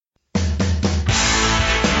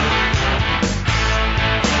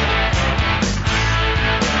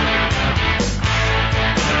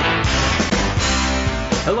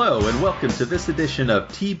and welcome to this edition of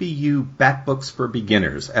TBU Bat Books for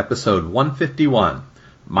Beginners, episode 151.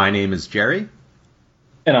 My name is Jerry.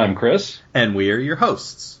 And I'm Chris. And we are your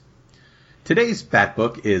hosts. Today's Bat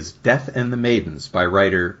Book is Death and the Maidens by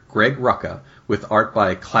writer Greg Rucka, with art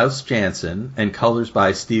by Klaus Janson and colors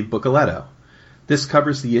by Steve Buccellato. This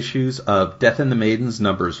covers the issues of Death and the Maidens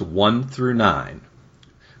numbers 1 through 9.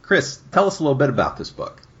 Chris, tell us a little bit about this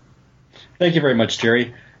book. Thank you very much,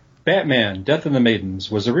 Jerry. Batman, Death and the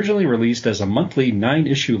Maidens was originally released as a monthly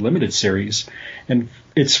 9-issue limited series, and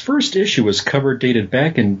its first issue was cover dated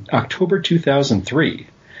back in October 2003.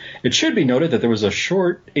 It should be noted that there was a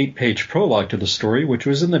short 8-page prologue to the story, which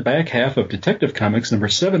was in the back half of Detective Comics number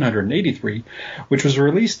 783, which was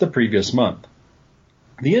released the previous month.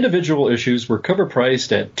 The individual issues were cover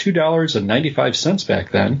priced at $2.95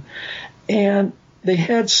 back then, and they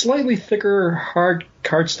had slightly thicker hard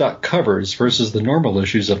cardstock covers versus the normal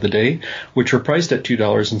issues of the day, which were priced at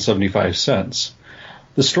 $2.75.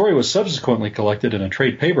 The story was subsequently collected in a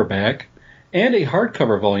trade paperback, and a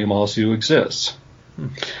hardcover volume also exists.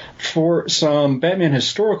 For some Batman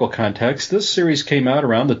historical context, this series came out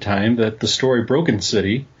around the time that the story Broken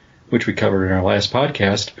City, which we covered in our last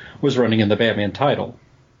podcast, was running in the Batman title.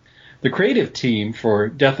 The creative team for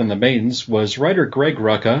Death and the Maidens was writer Greg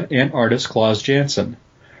Rucka and artist Klaus Janson.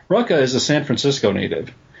 Rucka is a San Francisco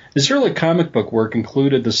native. His early comic book work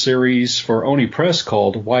included the series for Oni Press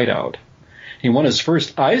called Whiteout. He won his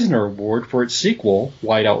first Eisner Award for its sequel,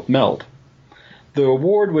 Whiteout Melt. The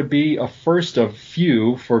award would be a first of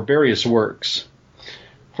few for various works.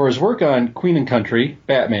 For his work on Queen and Country,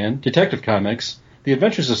 Batman, Detective Comics, The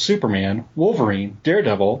Adventures of Superman, Wolverine,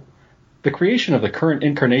 Daredevil, the creation of the current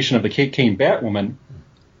incarnation of the Kate Kane Batwoman,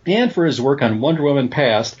 and for his work on Wonder Woman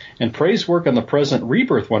Past and Prey's work on the present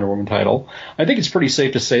Rebirth Wonder Woman title, I think it's pretty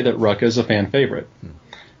safe to say that Rucka is a fan favorite.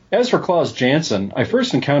 As for Klaus Janson, I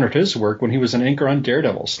first encountered his work when he was an anchor on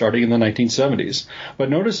Daredevil, starting in the 1970s, but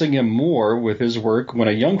noticing him more with his work when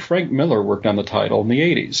a young Frank Miller worked on the title in the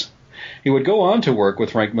 80s. He would go on to work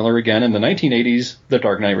with Frank Miller again in the 1980s, The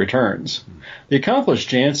Dark Knight Returns. The accomplished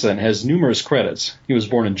Janson has numerous credits. He was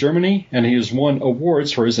born in Germany, and he has won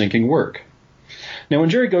awards for his inking work. Now, when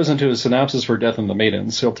Jerry goes into his synopsis for Death and the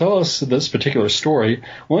Maidens, he'll tell us this particular story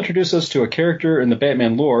will introduce us to a character in the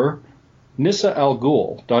Batman lore, Nyssa Al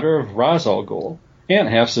Ghul, daughter of Ra's al Ghul, and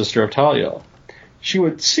half-sister of Talia. She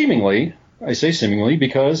would seemingly, I say seemingly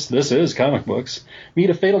because this is comic books, meet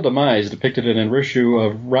a fatal demise depicted in an issue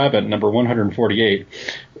of Robin number 148.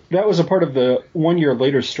 That was a part of the 1 year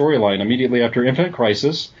later storyline immediately after Infinite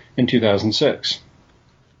Crisis in 2006.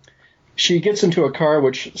 She gets into a car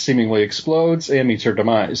which seemingly explodes and meets her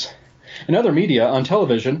demise. In other media, on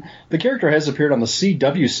television, the character has appeared on the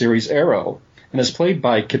CW series Arrow and is played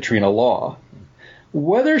by Katrina Law.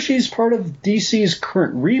 Whether she's part of DC's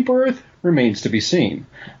current rebirth remains to be seen.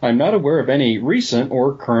 I'm not aware of any recent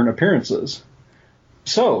or current appearances.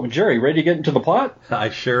 So, Jerry, ready to get into the plot? I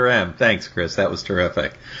sure am. Thanks, Chris. That was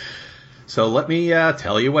terrific. So let me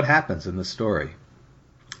tell you what happens in the story.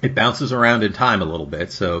 It bounces around in time a little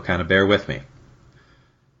bit, so kind of bear with me.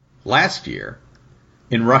 Last year,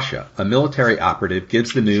 in Russia, a military operative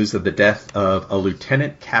gives the news of the death of a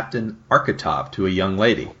Lieutenant Captain Arkhipov to a young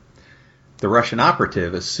lady. The Russian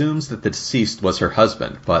operative assumes that the deceased was her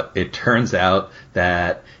husband, but it turns out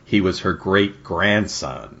that he was her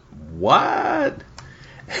great-grandson. What?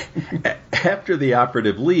 After the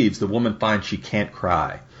operative leaves, the woman finds she can't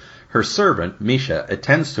cry. Her servant, Misha,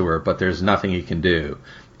 attends to her, but there's nothing he can do,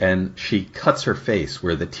 and she cuts her face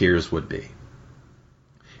where the tears would be.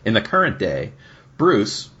 In the current day,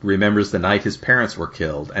 Bruce remembers the night his parents were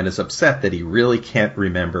killed and is upset that he really can't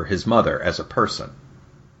remember his mother as a person.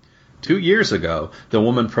 2 years ago, the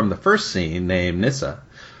woman from the first scene, named Nyssa,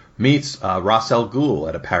 meets Ra's al Ghul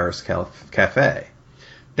at a Paris cafe.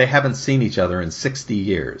 They haven't seen each other in 60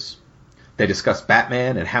 years. They discuss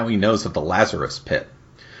Batman and how he knows of the Lazarus Pit.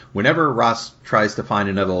 Whenever Ra's tries to find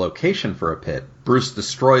another location for a pit, Bruce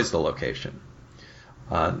destroys the location.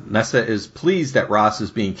 Nyssa is pleased that Ra's is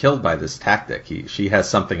being killed by this tactic. She has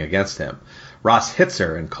something against him. Ra's hits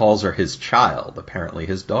her and calls her his child, apparently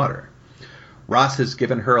his daughter. Ra's has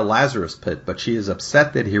given her a Lazarus Pit, but she is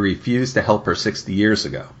upset that he refused to help her 60 years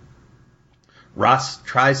ago. Ra's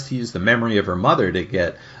tries to use the memory of her mother to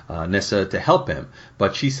get Nyssa to help him,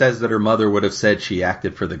 but she says that her mother would have said she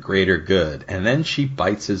acted for the greater good, and then she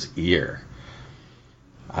bites his ear.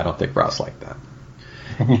 I don't think Ra's like that.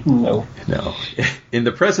 No. In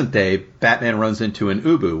the present day, Batman runs into an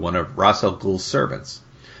Ubu, one of Ra's al Ghul's servants.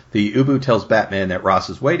 The Ubu tells Batman that Ra's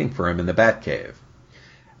is waiting for him in the Batcave.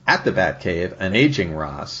 At the Batcave, an aging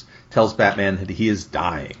Ra's tells Batman that he is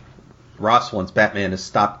dying. Ross wants Batman to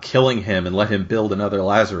stop killing him and let him build another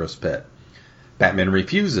Lazarus Pit. Batman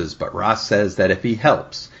refuses, but Ross says that if he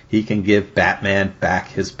helps, he can give Batman back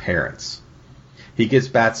his parents. He gives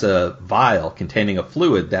Bats a vial containing a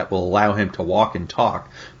fluid that will allow him to walk and talk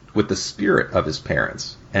with the spirit of his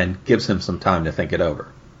parents, and gives him some time to think it over.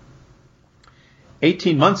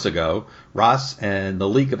 18 months ago, Ross and the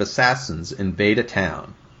League of Assassins invade a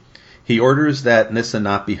town. He orders that Nyssa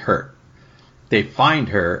not be hurt. They find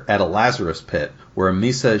her at a Lazarus Pit, where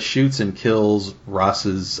Misa shoots and kills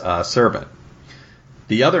Ross's servant.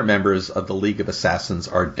 The other members of the League of Assassins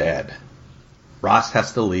are dead. Ross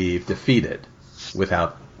has to leave defeated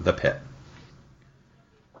without the pit.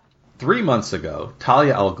 3 months ago,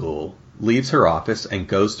 Talia al Ghul leaves her office and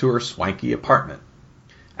goes to her swanky apartment.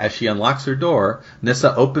 As she unlocks her door,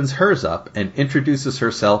 Nyssa opens hers up and introduces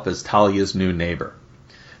herself as Talia's new neighbor.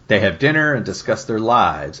 They have dinner and discuss their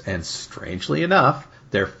lives, and strangely enough,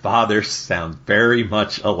 their fathers sound very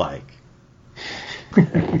much alike.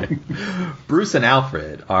 Bruce and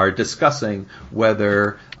Alfred are discussing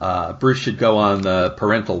whether Bruce should go on the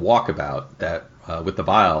parental walkabout that with the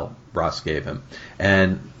vial Ross gave him,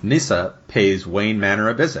 and Nyssa pays Wayne Manor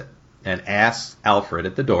a visit and asks Alfred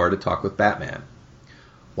at the door to talk with Batman.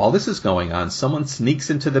 While this is going on, someone sneaks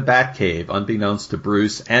into the Batcave unbeknownst to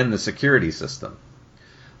Bruce and the security system.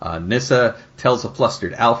 Nyssa tells a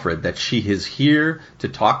flustered Alfred that she is here to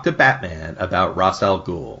talk to Batman about Ra's al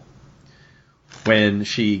Ghul. When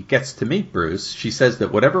she gets to meet Bruce, she says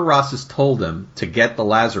that whatever Ross has told him to get the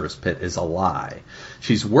Lazarus Pit is a lie.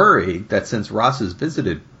 She's worried that since Ross has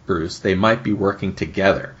visited Bruce, they might be working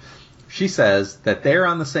together. She says that they're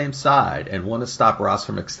on the same side and want to stop Ross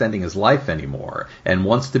from extending his life anymore, and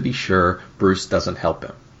wants to be sure Bruce doesn't help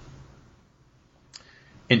him.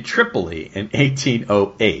 In Tripoli in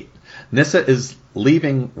 1808, Nyssa is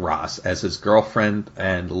leaving Ross as his girlfriend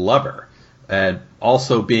and lover, and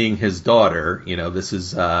also being his daughter. You know, this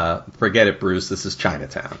is, forget it, Bruce, this is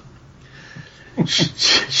Chinatown.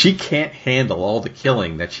 She can't handle all the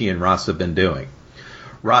killing that she and Ross have been doing.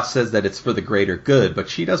 Ross says that it's for the greater good, but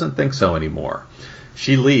she doesn't think so anymore.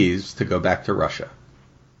 She leaves to go back to Russia.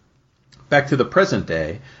 Back to the present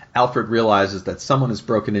day, Alfred realizes that someone has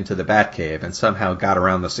broken into the Batcave and somehow got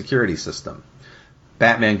around the security system.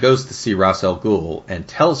 Batman goes to see Ra's al Ghul and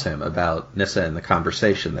tells him about Nyssa and the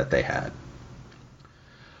conversation that they had.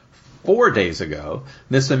 4 days ago,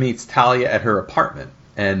 Nyssa meets Talia at her apartment,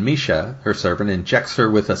 and Misha, her servant, injects her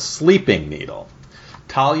with a sleeping needle.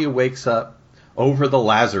 Talia wakes up over the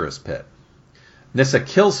Lazarus Pit. Nyssa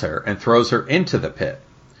kills her and throws her into the pit.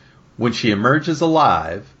 When she emerges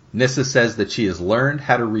alive, Nyssa says that she has learned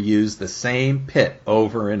how to reuse the same pit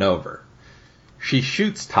over and over. She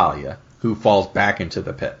shoots Talia, who falls back into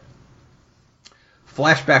the pit.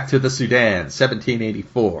 Flashback to the Sudan,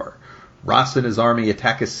 1784. Ross and his army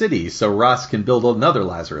attack a city so Ross can build another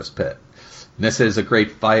Lazarus Pit. Nyssa is a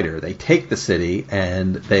great fighter. They take the city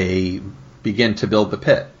and they begin to build the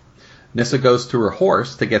pit. Nyssa goes to her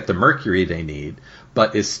horse to get the mercury they need,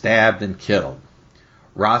 but is stabbed and killed.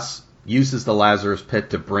 Ross uses the Lazarus Pit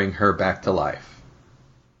to bring her back to life.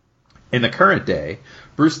 In the current day,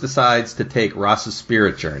 Bruce decides to take Ross's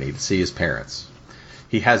spirit journey to see his parents.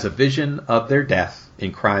 He has a vision of their death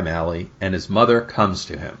in Crime Alley, and his mother comes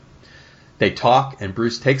to him. They talk, and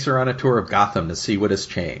Bruce takes her on a tour of Gotham to see what has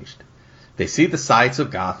changed. They see the sights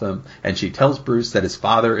of Gotham, and she tells Bruce that his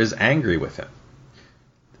father is angry with him.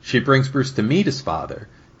 She brings Bruce to meet his father,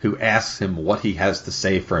 who asks him what he has to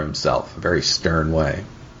say for himself, a very stern way.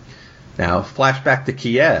 Now, flashback to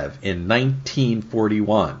Kiev in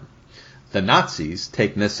 1941. The Nazis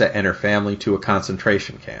take Nyssa and her family to a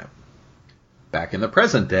concentration camp. Back in the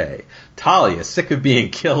present day, Talia, sick of being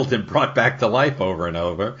killed and brought back to life over and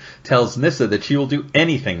over, tells Nyssa that she will do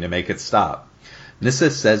anything to make it stop.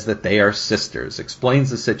 Nyssa says that they are sisters, explains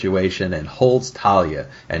the situation, and holds Talia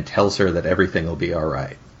and tells her that everything will be all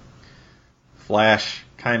right. Flash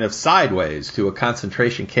kind of sideways to a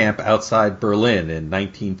concentration camp outside Berlin in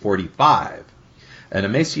 1945. An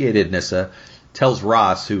emaciated Nyssa tells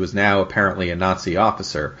Ross, who is now apparently a Nazi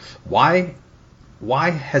officer, why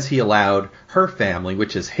has he allowed her family,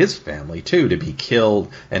 which is his family too, to be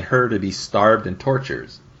killed and her to be starved and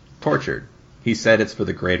tortured. He said it's for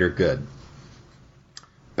the greater good.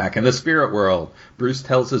 Back in the spirit world, Bruce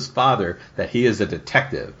tells his father that he is a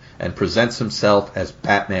detective and presents himself as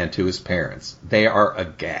Batman to his parents. They are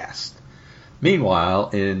aghast.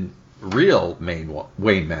 Meanwhile, in real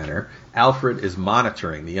Wayne Manor, Alfred is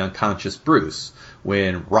monitoring the unconscious Bruce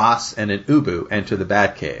when Ross and an Ubu enter the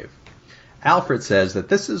Batcave. Alfred says that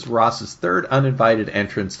this is Ross's third uninvited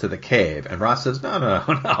entrance to the cave, and Ross says, no,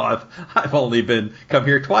 I've only come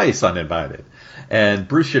here twice uninvited. And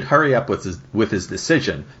Bruce should hurry up with his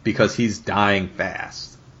decision because he's dying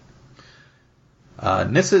fast.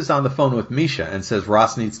 Nyssa is on the phone with Misha and says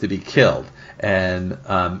Ross needs to be killed. And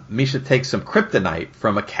Misha takes some kryptonite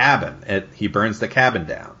from a cabin. He burns the cabin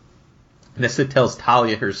down. Nyssa tells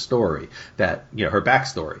Talia her story, her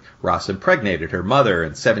backstory. Ross impregnated her mother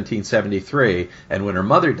in 1773, and when her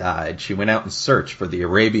mother died, she went out in search for the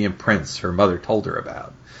Arabian prince her mother told her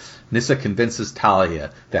about. Nyssa convinces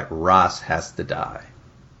Talia that Ross has to die.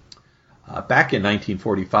 Back in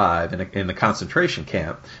 1945, in the concentration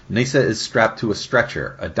camp, Nyssa is strapped to a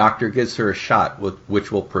stretcher. A doctor gives her a shot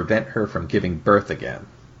which will prevent her from giving birth again.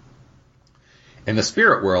 In the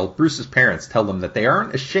spirit world, Bruce's parents tell him that they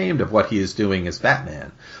aren't ashamed of what he is doing as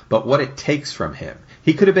Batman, but what it takes from him.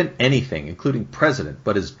 He could have been anything, including president,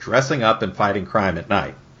 but is dressing up and fighting crime at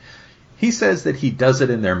night. He says that he does it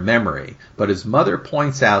in their memory, but his mother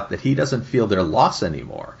points out that he doesn't feel their loss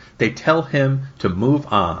anymore. They tell him to move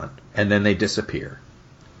on, and then they disappear.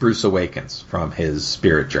 Bruce awakens from his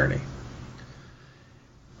spirit journey.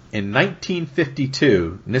 In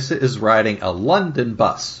 1952, Nyssa is riding a London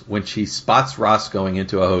bus when she spots Ross going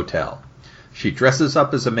into a hotel. She dresses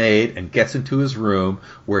up as a maid and gets into his room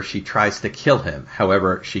where she tries to kill him.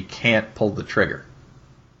 However, she can't pull the trigger.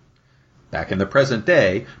 Back in the present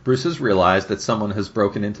day, Bruce has realized that someone has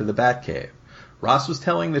broken into the Batcave. Ross was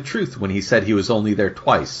telling the truth when he said he was only there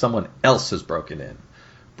twice. Someone else has broken in.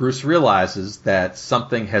 Bruce realizes that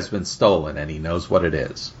something has been stolen and he knows what it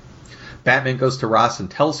is. Batman goes to Ross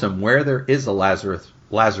and tells him where there is a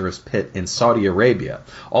Lazarus pit in Saudi Arabia.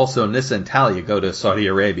 Also, Nyssa and Talia go to Saudi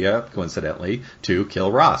Arabia, coincidentally, to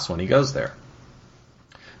kill Ross when he goes there.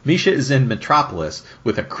 Misha is in Metropolis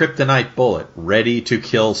with a kryptonite bullet ready to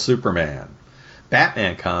kill Superman.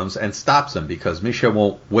 Batman comes and stops him because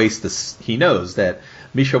he knows that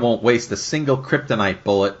Misha won't waste a single kryptonite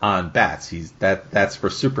bullet on bats. That's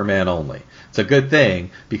for Superman only. It's a good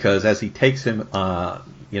thing because as he takes him,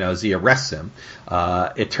 as he arrests him,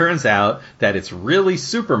 it turns out that it's really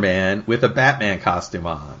Superman with a Batman costume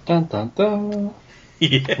on. Dun, dun, dun.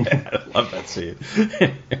 Yeah, I love that scene.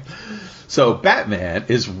 So Batman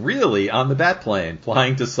is really on the Batplane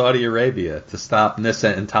flying to Saudi Arabia to stop Nyssa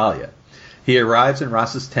and Talia. He arrives in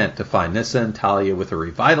Ross's tent to find Nyssa and Talia with a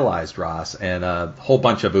revitalized Ross and a whole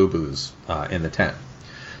bunch of Ubus in the tent.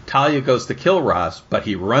 Talia goes to kill Ross, but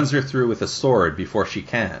he runs her through with a sword before she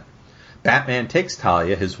can. Batman takes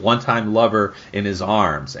Talia, his one-time lover, in his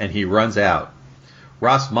arms, and he runs out.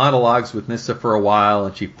 Ross monologues with Nyssa for a while,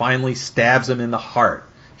 and she finally stabs him in the heart.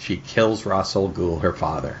 She kills Ra's al Ghul, her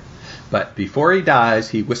father. But before he dies,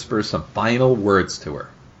 he whispers some final words to her.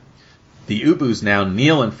 The Ubus now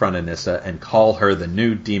kneel in front of Nyssa and call her the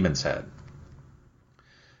new Demon's Head.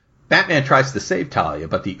 Batman tries to save Talia,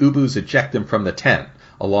 but the Ubus eject him from the tent,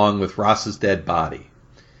 along with Ross's dead body.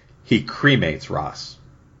 He cremates Ross.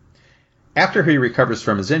 After he recovers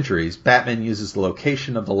from his injuries, Batman uses the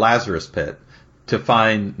location of the Lazarus Pit to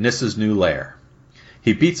find Nyssa's new lair.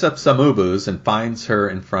 He beats up some Ubus and finds her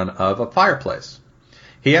in front of a fireplace.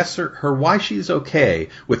 He asks her why she's okay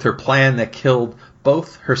with her plan that killed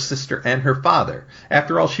both her sister and her father.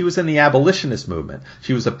 After all, she was in the abolitionist movement.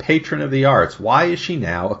 She was a patron of the arts. Why is she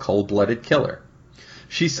now a cold-blooded killer?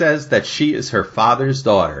 She says that she is her father's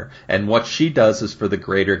daughter, and what she does is for the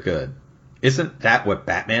greater good. Isn't that what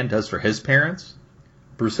Batman does for his parents?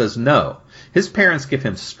 Bruce says no. His parents give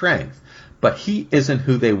him strength, but he isn't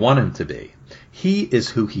who they want him to be. He is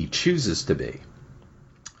who he chooses to be.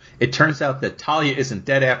 It turns out that Talia isn't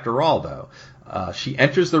dead after all, though. She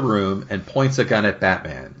enters the room and points a gun at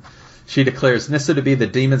Batman. She declares Nyssa to be the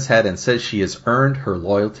Demon's Head and says she has earned her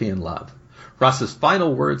loyalty and love. Ross's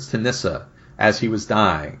final words to Nyssa as he was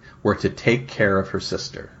dying were to take care of her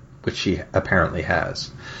sister, which she apparently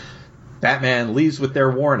has. Batman leaves with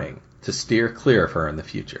their warning to steer clear of her in the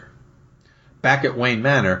future. Back at Wayne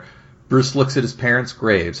Manor, Bruce looks at his parents'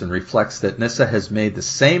 graves and reflects that Nyssa has made the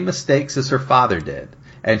same mistakes as her father did,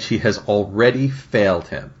 and she has already failed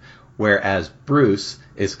him, whereas Bruce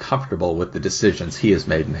is comfortable with the decisions he has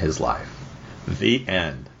made in his life. The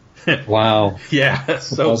end. Wow. Yeah.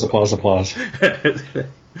 So, applause.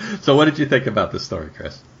 So what did you think about this story,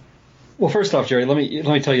 Chris? Well, first off, Jerry, let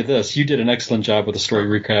me tell you this. You did an excellent job with the story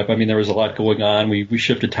recap. I mean, there was a lot going on. We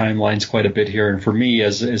shifted timelines quite a bit here, and for me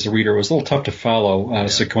as a reader, it was a little tough to follow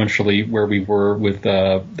sequentially where we were with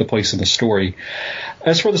the place in the story.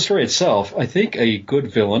 As for the story itself, I think a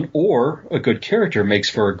good villain or a good character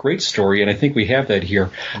makes for a great story, and I think we have that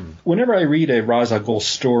here. Whenever I read a Ra's al Ghul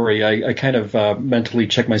story, I kind of mentally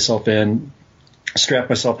check myself in, strap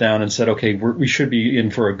myself down, and said, okay, we should be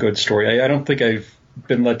in for a good story. I don't think I've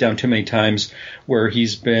been let down too many times where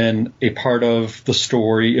he's been a part of the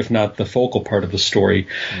story, if not the focal part of the story.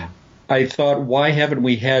 I thought, why haven't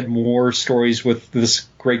we had more stories with this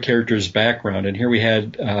great character's background? And here we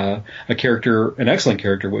had an excellent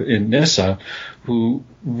character in Nyssa, who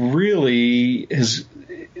really is.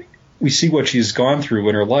 We see what she's gone through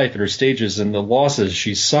in her life and her stages and the losses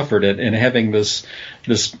she's suffered, and having this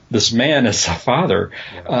man as a father.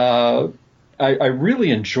 I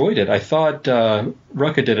really enjoyed it. I thought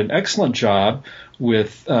Rucka did an excellent job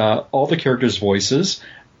with all the characters' voices: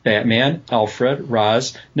 Batman, Alfred,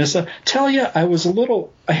 Ra's, Nyssa. Talia, I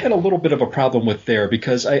had a little bit of a problem with there,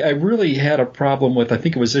 because I really had a problem with, I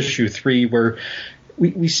think it was issue 3, where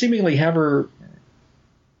we seemingly have her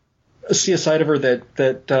see a side of her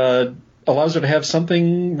that allows her to have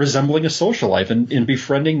something resembling a social life and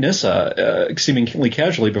befriending Nyssa seemingly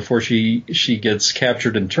casually before she gets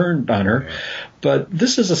captured and turned on her. But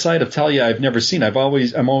this is a side of Talia I've never seen. I'm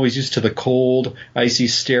always used to the cold, icy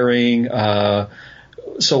staring,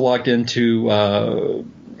 so locked into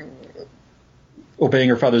obeying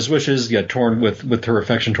her father's wishes, yet torn with her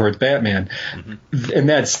affection towards Batman. And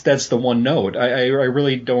that's the one note. I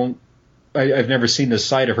really don't. I've never seen this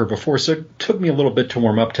side of her before, so it took me a little bit to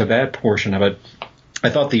warm up to that portion of it. I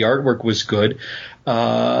thought the artwork was good.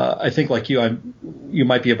 I think, like you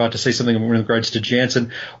might be about to say something in regards to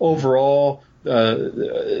Jansen. Overall,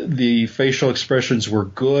 the facial expressions were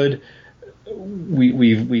good.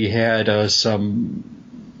 We had some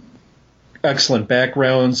excellent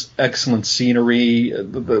backgrounds, excellent scenery.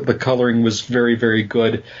 The coloring was very, very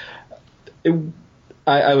good.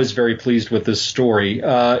 I was very pleased with this story.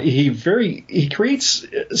 He creates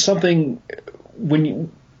something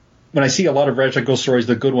when I see a lot of Ra's al Ghul stories,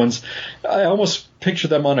 the good ones, I almost picture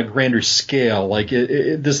them on a grander scale. Like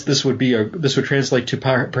this would translate to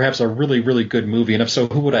perhaps a really, really good movie. And if so,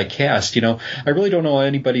 who would I cast? I really don't know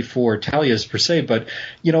anybody for Talia's per se, but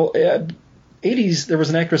 80s, there was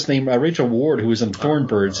an actress named Rachel Ward who was in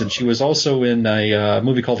Thornbirds, and she was also in a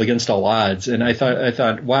movie called Against All Odds. And I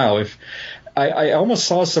thought, wow, if I almost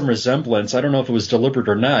saw some resemblance. I don't know if it was deliberate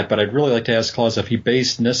or not, but I'd really like to ask Claus if he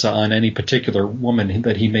based Nyssa on any particular woman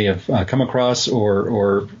that he may have come across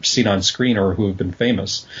or seen on screen or who have been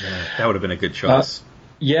famous. Yeah, that would have been a good choice.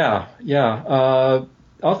 Yeah.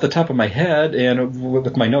 Off the top of my head and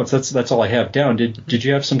with my notes, that's all I have down. Did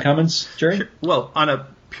you have some comments, Jerry? Sure. Well, on a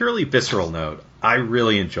purely visceral note, I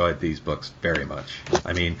really enjoyed these books very much.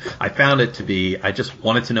 I mean, I found it to be, I just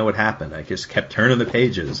wanted to know what happened. I just kept turning the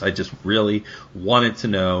pages. I just really wanted to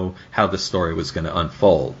know how the story was going to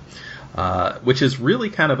unfold, which is really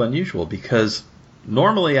kind of unusual because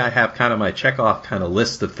normally I have kind of my check-off kind of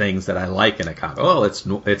list of things that I like in a comic. Oh,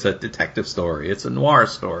 it's a detective story. It's a noir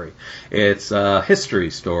story. It's a history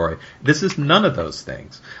story. This is none of those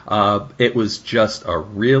things. It was just a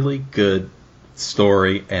really good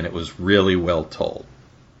story, and it was really well told.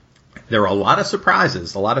 There were a lot of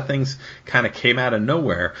surprises. A lot of things kind of came out of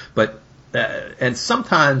nowhere, but and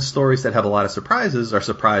sometimes stories that have a lot of surprises are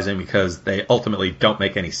surprising because they ultimately don't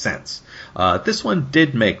make any sense. This one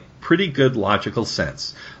did make pretty good logical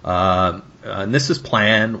sense. Nyssa's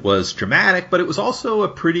plan was dramatic, but it was also a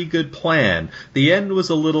pretty good plan. The end was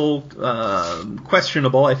a little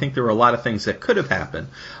questionable. I think there were a lot of things that could have happened.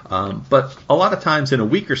 But a lot of times in a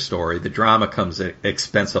weaker story, the drama comes at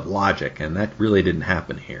expense of logic, and that really didn't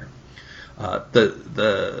happen here.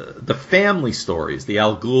 The family stories, the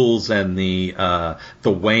Al Ghuls and the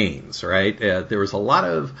Waynes, right? There was a lot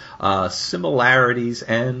of similarities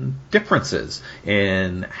and differences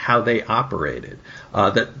in how they operated.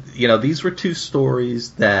 These were two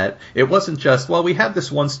stories that it wasn't just, well, we have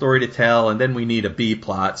this one story to tell and then we need a B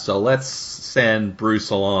plot, so let's send Bruce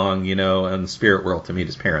along, in the spirit world to meet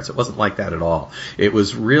his parents. It wasn't like that at all. It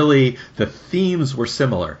was really, the themes were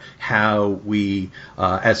similar. How we,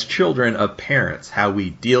 as children of parents, how we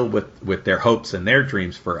deal with their hopes and their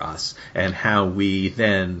dreams for us, and how we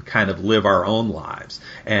then kind of live our own lives.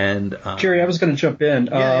 And Jerry, I was going to jump in.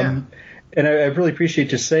 Yeah. And I really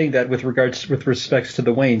appreciate you saying that with respects to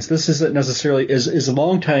the Waynes. This isn't necessarily, as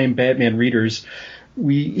longtime Batman readers,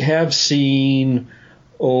 we have seen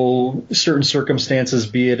certain circumstances,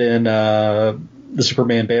 be it in the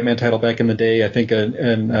Superman Batman title back in the day. I think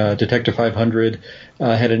in Detective 500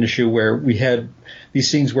 had an issue where we had these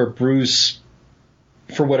scenes where Bruce,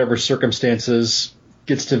 for whatever circumstances,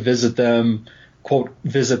 gets to visit them, quote,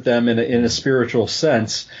 visit them in a spiritual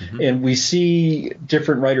sense. Mm-hmm. And we see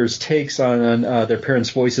different writers' takes on their parents'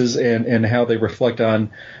 voices and how they reflect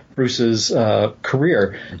on Bruce's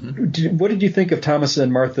career. Mm-hmm. What did you think of Thomas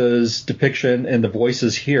and Martha's depiction and the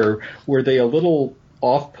voices here? Were they a little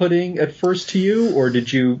off-putting at first to you, or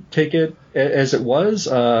did you take it as it was?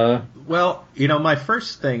 Well, my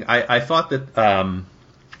first thing, I thought that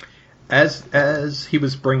as he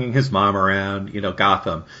was bringing his mom around,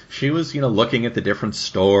 Gotham, she was, looking at the different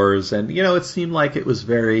stores, and, it seemed like it was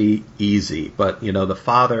very easy. But, the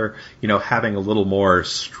father, having a little more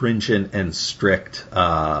stringent and strict,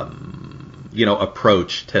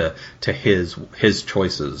 approach to his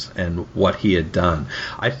choices and what he had done.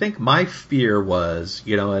 I think my fear was,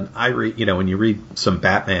 and I read, when you read some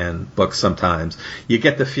Batman books sometimes, you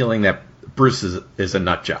get the feeling that Bruce is a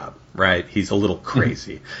nut job, right? He's a little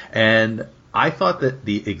crazy. Mm-hmm. And I thought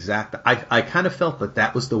that I kind of felt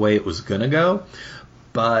that was the way it was going to go,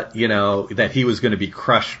 but, that he was going to be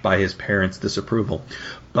crushed by his parents' disapproval.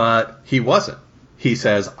 But he wasn't. He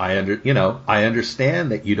says, I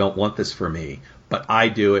understand that you don't want this for me, but I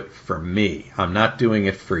do it for me. I'm not doing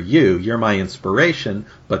it for you. You're my inspiration,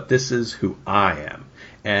 but this is who I am.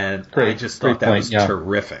 And I just thought that was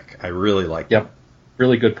terrific. I really liked it.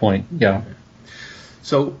 Really good point. Yeah.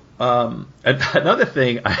 So another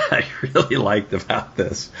thing I really liked about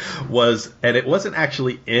this was, and it wasn't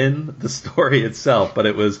actually in the story itself, but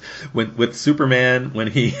it was with Superman when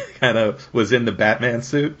he kind of was in the Batman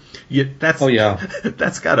suit.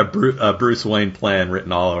 That's got a Bruce Wayne plan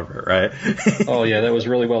written all over it, right? Oh yeah, that was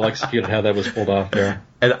really well executed how that was pulled off there.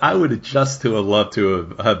 And I would have just to have loved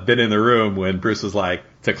to have been in the room when Bruce was like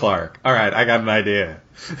to Clark, "All right, I got an idea."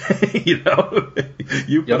 You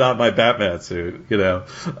put on my Batman suit.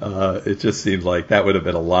 It just seemed like that would have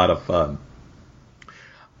been a lot of fun.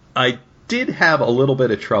 I did have a little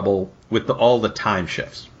bit of trouble with all the time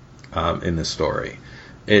shifts in this story.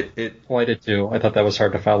 Well, I did too. I thought that was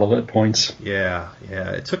hard to follow at points. Yeah.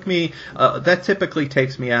 It took me. That typically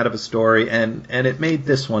takes me out of a story, and it made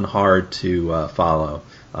this one hard to follow,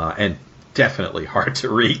 and definitely hard to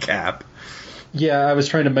recap. Yeah, I was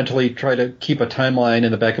trying to mentally try to keep a timeline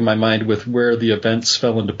in the back of my mind with where the events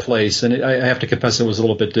fell into place, and I have to confess it was a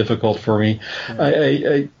little bit difficult for me.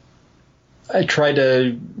 Mm-hmm. I tried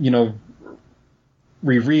to,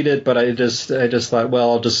 reread it, but I just thought,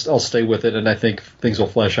 well, I'll stay with it, and I think things will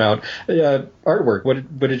flesh out. Artwork.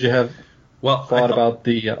 What did you have thought about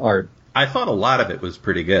the art? I thought a lot of it was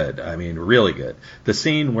pretty good. I mean, really good. The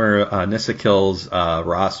scene where Nyssa kills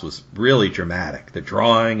Ross was really dramatic. The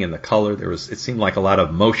drawing and the color, it seemed like a lot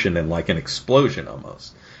of motion and like an explosion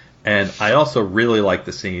almost. And I also really liked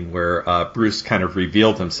the scene where Bruce kind of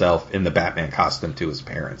revealed himself in the Batman costume to his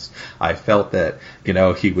parents. I felt that,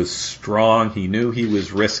 he was strong. He knew he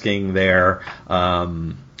was risking their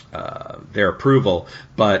approval,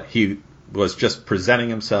 but he was just presenting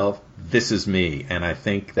himself. This is me. And I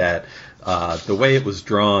think that the way it was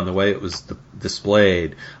drawn, the way it was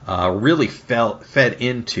displayed, really fed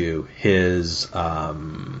into his, the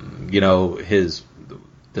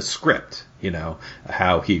script,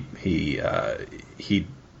 how he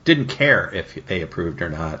didn't care if they approved or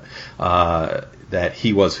not, that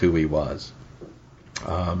he was who he was.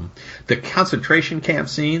 The concentration camp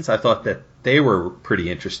scenes, I thought that they were pretty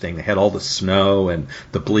interesting. They had all the snow and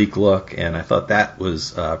the bleak look, and I thought that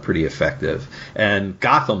was pretty effective. And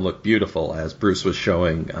Gotham looked beautiful as Bruce was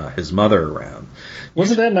showing his mother around.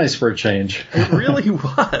 Wasn't that nice for a change? It really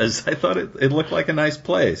was. I thought it looked like a nice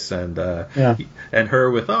place. And and her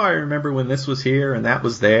with, I remember when this was here and that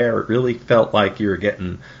was there. It really felt like you were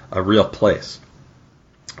getting a real place.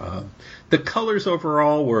 The colors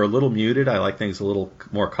overall were a little muted. I like things a little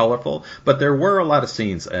more colorful, but there were a lot of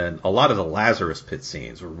scenes, and a lot of the Lazarus Pit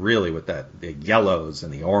scenes were really with the yellows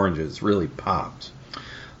and the oranges really popped.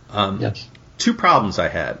 Yes. Two problems I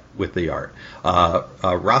had with the art.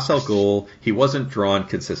 Ra's al Ghul, he wasn't drawn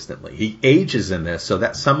consistently. He ages in this, so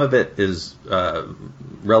that some of it is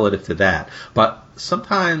relative to that. But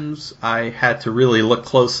sometimes I had to really look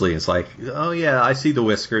closely. It's like, oh yeah, I see the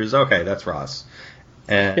whiskers. Okay, that's Ra's.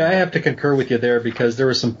 Yeah, I have to concur with you there because there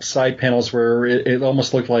were some side panels where it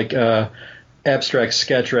almost looked like abstract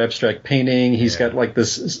sketch or abstract painting. He's got like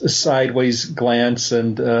this sideways glance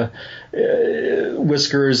and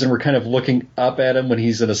whiskers, and we're kind of looking up at him when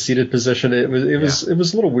he's in a seated position. It was a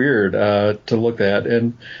little weird to look at,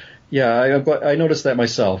 and I noticed that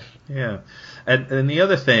myself. Yeah, and the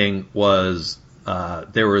other thing was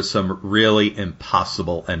there was some really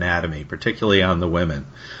impossible anatomy, particularly on the women.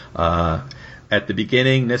 At the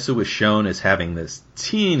beginning, Nyssa was shown as having this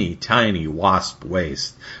teeny tiny wasp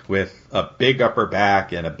waist with a big upper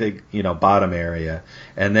back and a big, bottom area.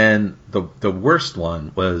 And then the worst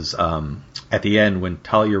one was at the end when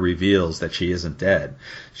Talia reveals that she isn't dead.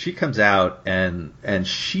 She comes out and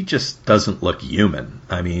she just doesn't look human.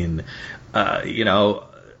 I mean,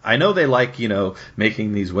 I know they like,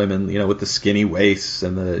 making these women, with the skinny waists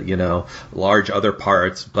and the, large other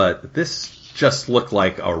parts, but this just looked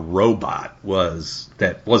like a robot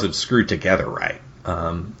that wasn't screwed together right.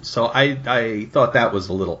 So I thought that was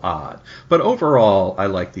a little odd. But overall, I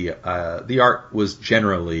like the art was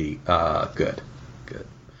generally good. Good.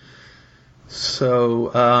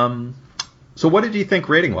 So what did you think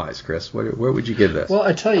rating-wise, Chris? Where would you give this? Well,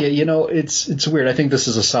 I tell you, it's weird. I think this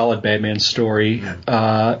is a solid Batman story.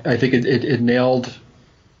 I think it nailed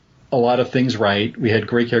a lot of things right. We had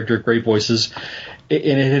great character, great voices.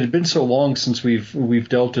 And it had been so long since we've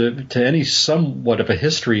dealt to any somewhat of a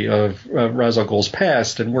history of Ra's al Ghul's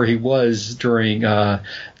past and where he was during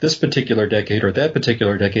this particular decade or that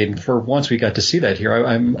particular decade. And for once, we got to see that here.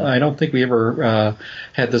 I don't think we ever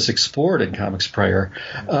had this explored in comics prior.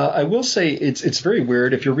 I will say it's very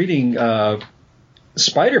weird if you're reading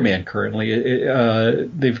Spider-Man currently.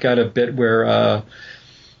 They've got a bit where.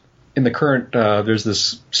 In the current, there's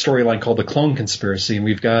this storyline called the Clone Conspiracy, and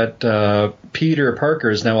we've got Peter Parker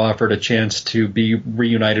is now offered a chance to be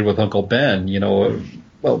reunited with Uncle Ben,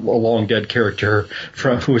 a long dead character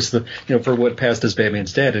who was for what passed as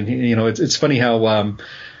Batman's dad. And it's funny how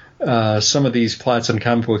some of these plots in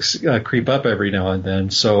comic books creep up every now and then.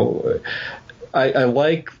 So I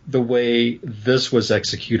like the way this was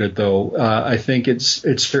executed, though. I think it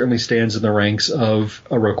certainly stands in the ranks of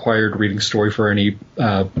a required reading story for any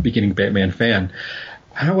beginning Batman fan.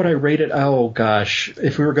 How would I rate it? Oh, gosh.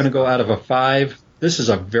 If we were going to go out of a 5, this is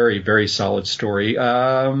a very, very solid story.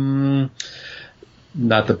 Not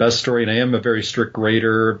the best story, and I am a very strict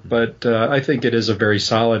grader, but I think it is a very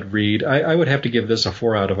solid read. I would have to give this a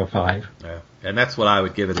 4 out of a 5. Yeah, and that's what I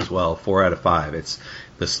would give it as well, 4 out of 5.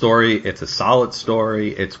 The story, it's a solid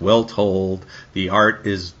story. It's well told. The art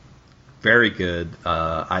is very good.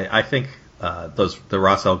 I think the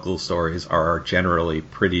Ra's al Ghul stories are generally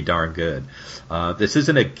pretty darn good. This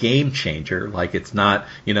isn't a game changer. Like, it's not,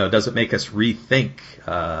 doesn't make us rethink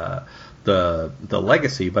the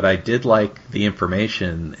legacy, but I did like the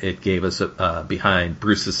information it gave us behind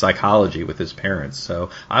Bruce's psychology with his parents.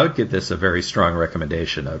 So I would give this a very strong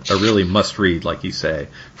recommendation, a really must-read, like you say,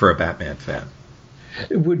 for a Batman fan.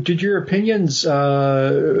 Did your opinions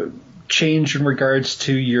change in regards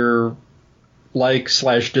to your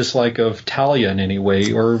like/dislike of Talia in any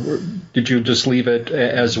way, or did you just leave it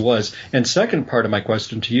as was? And second part of my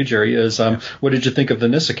question to you, Jerry, is what did you think of the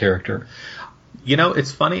Nyssa character?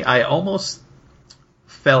 It's funny. I almost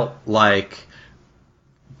felt like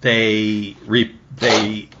they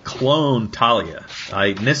cloned Talia.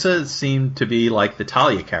 Nyssa seemed to be like the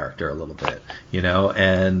Talia character a little bit,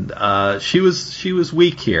 and she was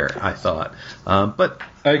weak here, I thought. But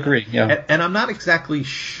I agree. Yeah, and I'm not exactly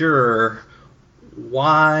sure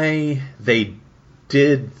why they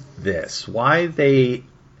did this. Why they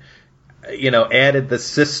added the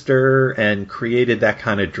sister and created that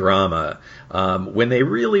kind of drama when they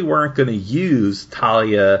really weren't going to use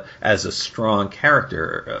Talia as a strong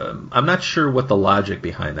character. I'm not sure what the logic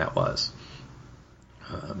behind that was.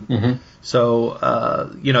 So,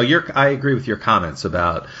 I agree with your comments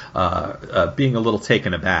about being a little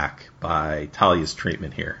taken aback by Talia's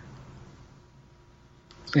treatment here.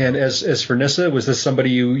 And as for Nyssa, was this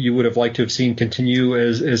somebody you would have liked to have seen continue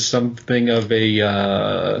as something of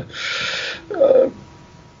a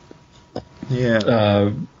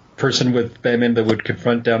person with Batman that would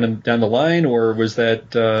confront down the line, or was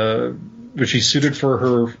that was she suited for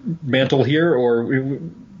her mantle here? Or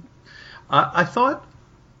I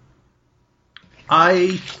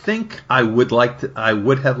think I would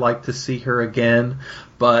have liked to see her again,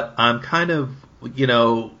 but I'm kind of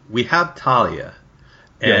we have Talia.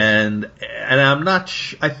 Yes. And I'm not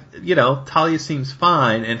Talia seems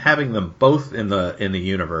fine, and having them both in the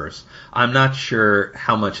universe, I'm not sure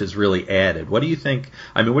how much is really added. What do you think?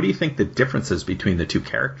 What do you think the differences between the two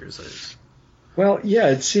characters is? Well, yeah,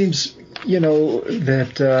 it seems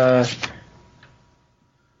that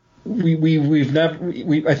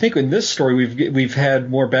I think in this story we've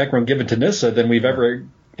had more background given to Nyssa than we've ever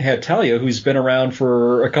had Talia, who's been around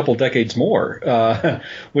for a couple decades more,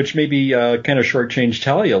 which maybe kind of shortchanged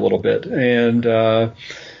Talia a little bit. And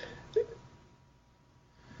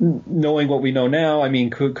knowing what we know now, I mean,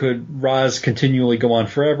 could Roz continually go on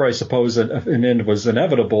forever? I suppose an end was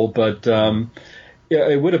inevitable, but yeah,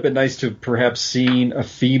 it would have been nice to perhaps seen a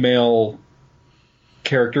female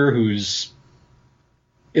character who's,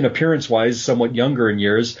 in appearance-wise, somewhat younger in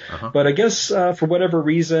years. But I guess for whatever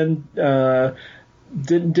reason,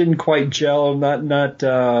 didn't quite gel. Not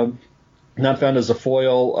found as a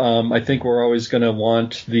foil. I think we're always going to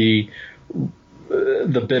want the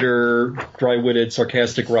bitter, dry-witted,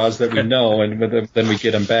 sarcastic Roz that we know, and then we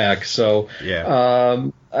get him back. So, Yeah.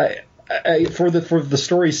 for the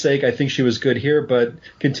story's sake, I think she was good here. But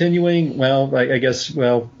continuing, well, I guess,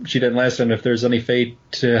 she didn't last. And if there's any fate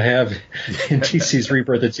to have in DC's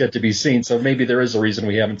Rebirth, it's yet to be seen. So maybe there is a reason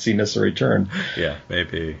we haven't seen this return. Yeah,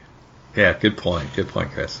 maybe. Yeah, good point. Good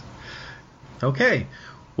point, Chris. Okay.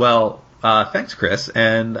 Well, thanks, Chris.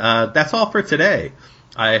 And that's all for today.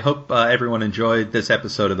 I hope everyone enjoyed this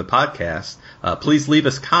episode of the podcast. Please leave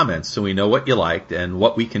us comments so we know what you liked and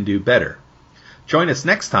what we can do better. Join us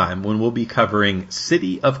next time when we'll be covering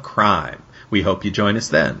City of Crime. We hope you join us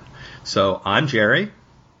then. So I'm Jerry.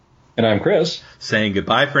 And I'm Chris. Saying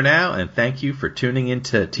goodbye for now, and thank you for tuning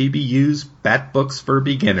into TBU's Bat Books for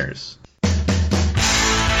Beginners.